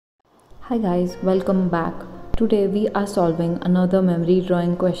Hi guys, welcome back. Today we are solving another memory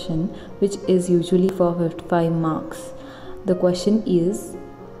drawing question which is usually for 55 marks. The question is,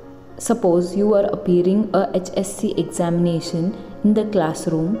 suppose you are appearing a HSC examination in the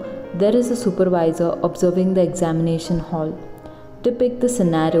classroom. There is a supervisor observing the examination hall. To pick the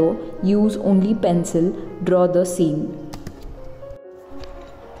scenario, use only pencil, draw the scene.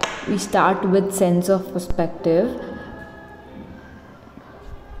 We start with sense of perspective,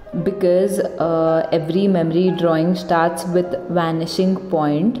 because every memory drawing starts with vanishing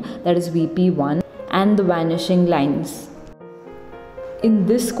point, that is VP1, and the vanishing lines. In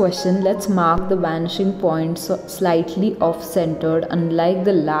this question, let's mark the vanishing points slightly off-centered, unlike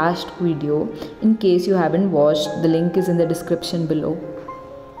the last video. In case you haven't watched, the link is in the description below.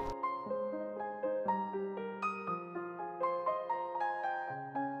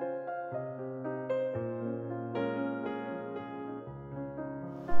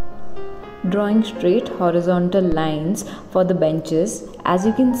 Drawing straight horizontal lines for the benches. As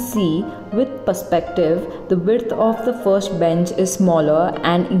you can see, with perspective, the width of the first bench is smaller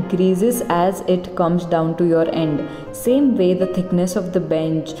and increases as it comes down to your end. Same way, the thickness of the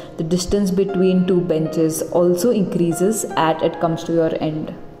bench, the distance between two benches also increases as it comes to your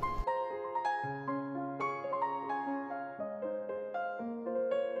end.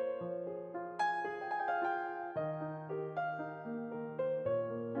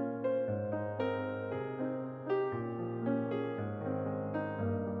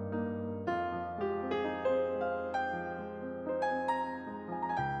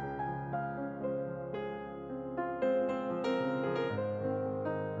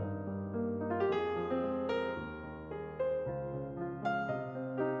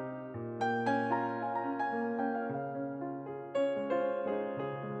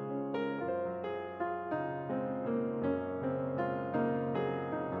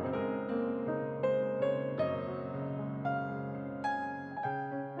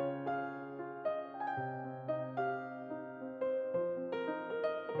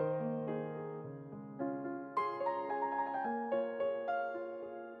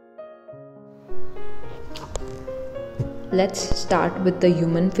 Let's start with the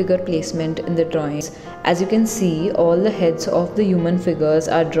human figure placement in the drawings. As you can see, all the heads of the human figures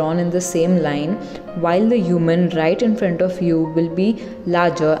are drawn in the same line, while the human right in front of you will be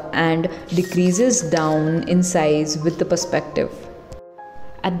larger and decreases down in size with the perspective.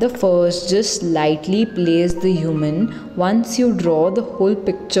 At the first, just lightly place the human. Once you draw the whole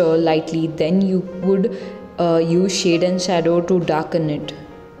picture lightly, then you would use shade and shadow to darken it.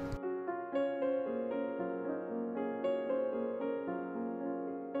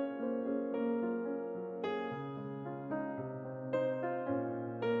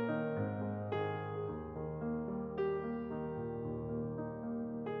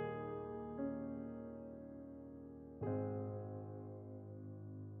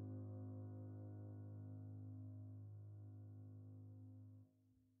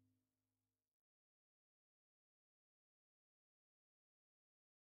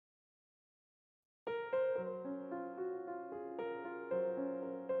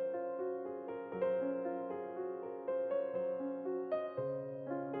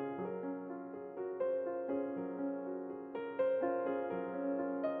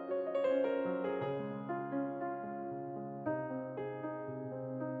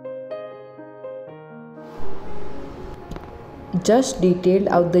 Just detailed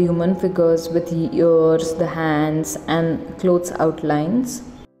out the human figures with ears, the hands, and clothes outlines.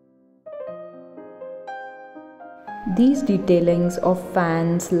 These detailings of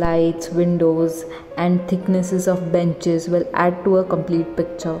fans, lights, windows, and thicknesses of benches will add to a complete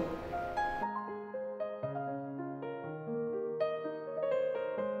picture.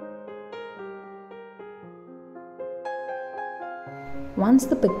 Once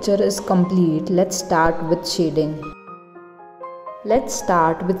the picture is complete, let's start with shading. Let's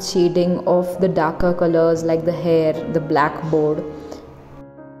start with shading of the darker colors like the hair, the blackboard.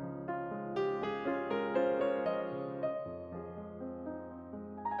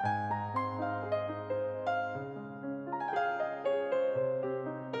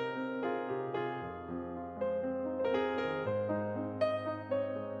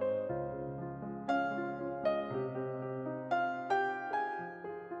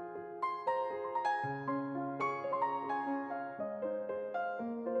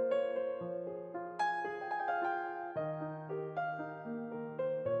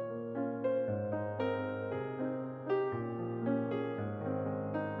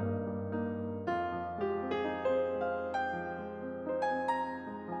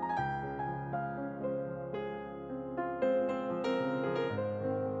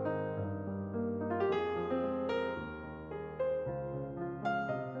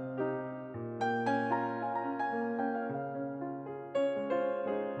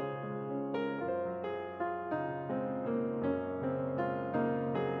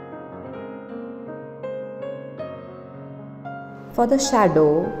 For the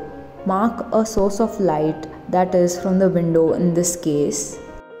shadow, mark a source of light, that is from the window in this case.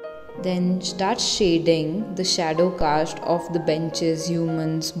 Then start shading the shadow cast of the benches,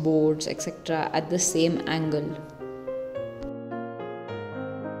 humans, boards, etc. at the same angle.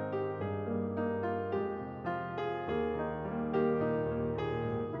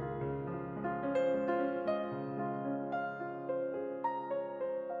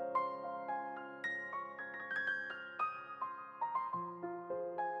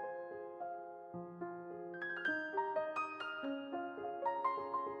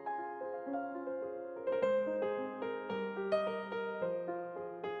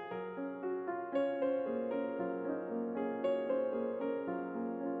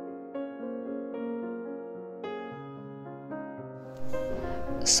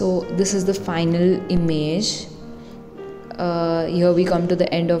 So this is the final image. Here we come to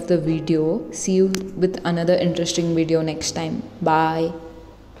the end of the video. See you with another interesting video next time. Bye.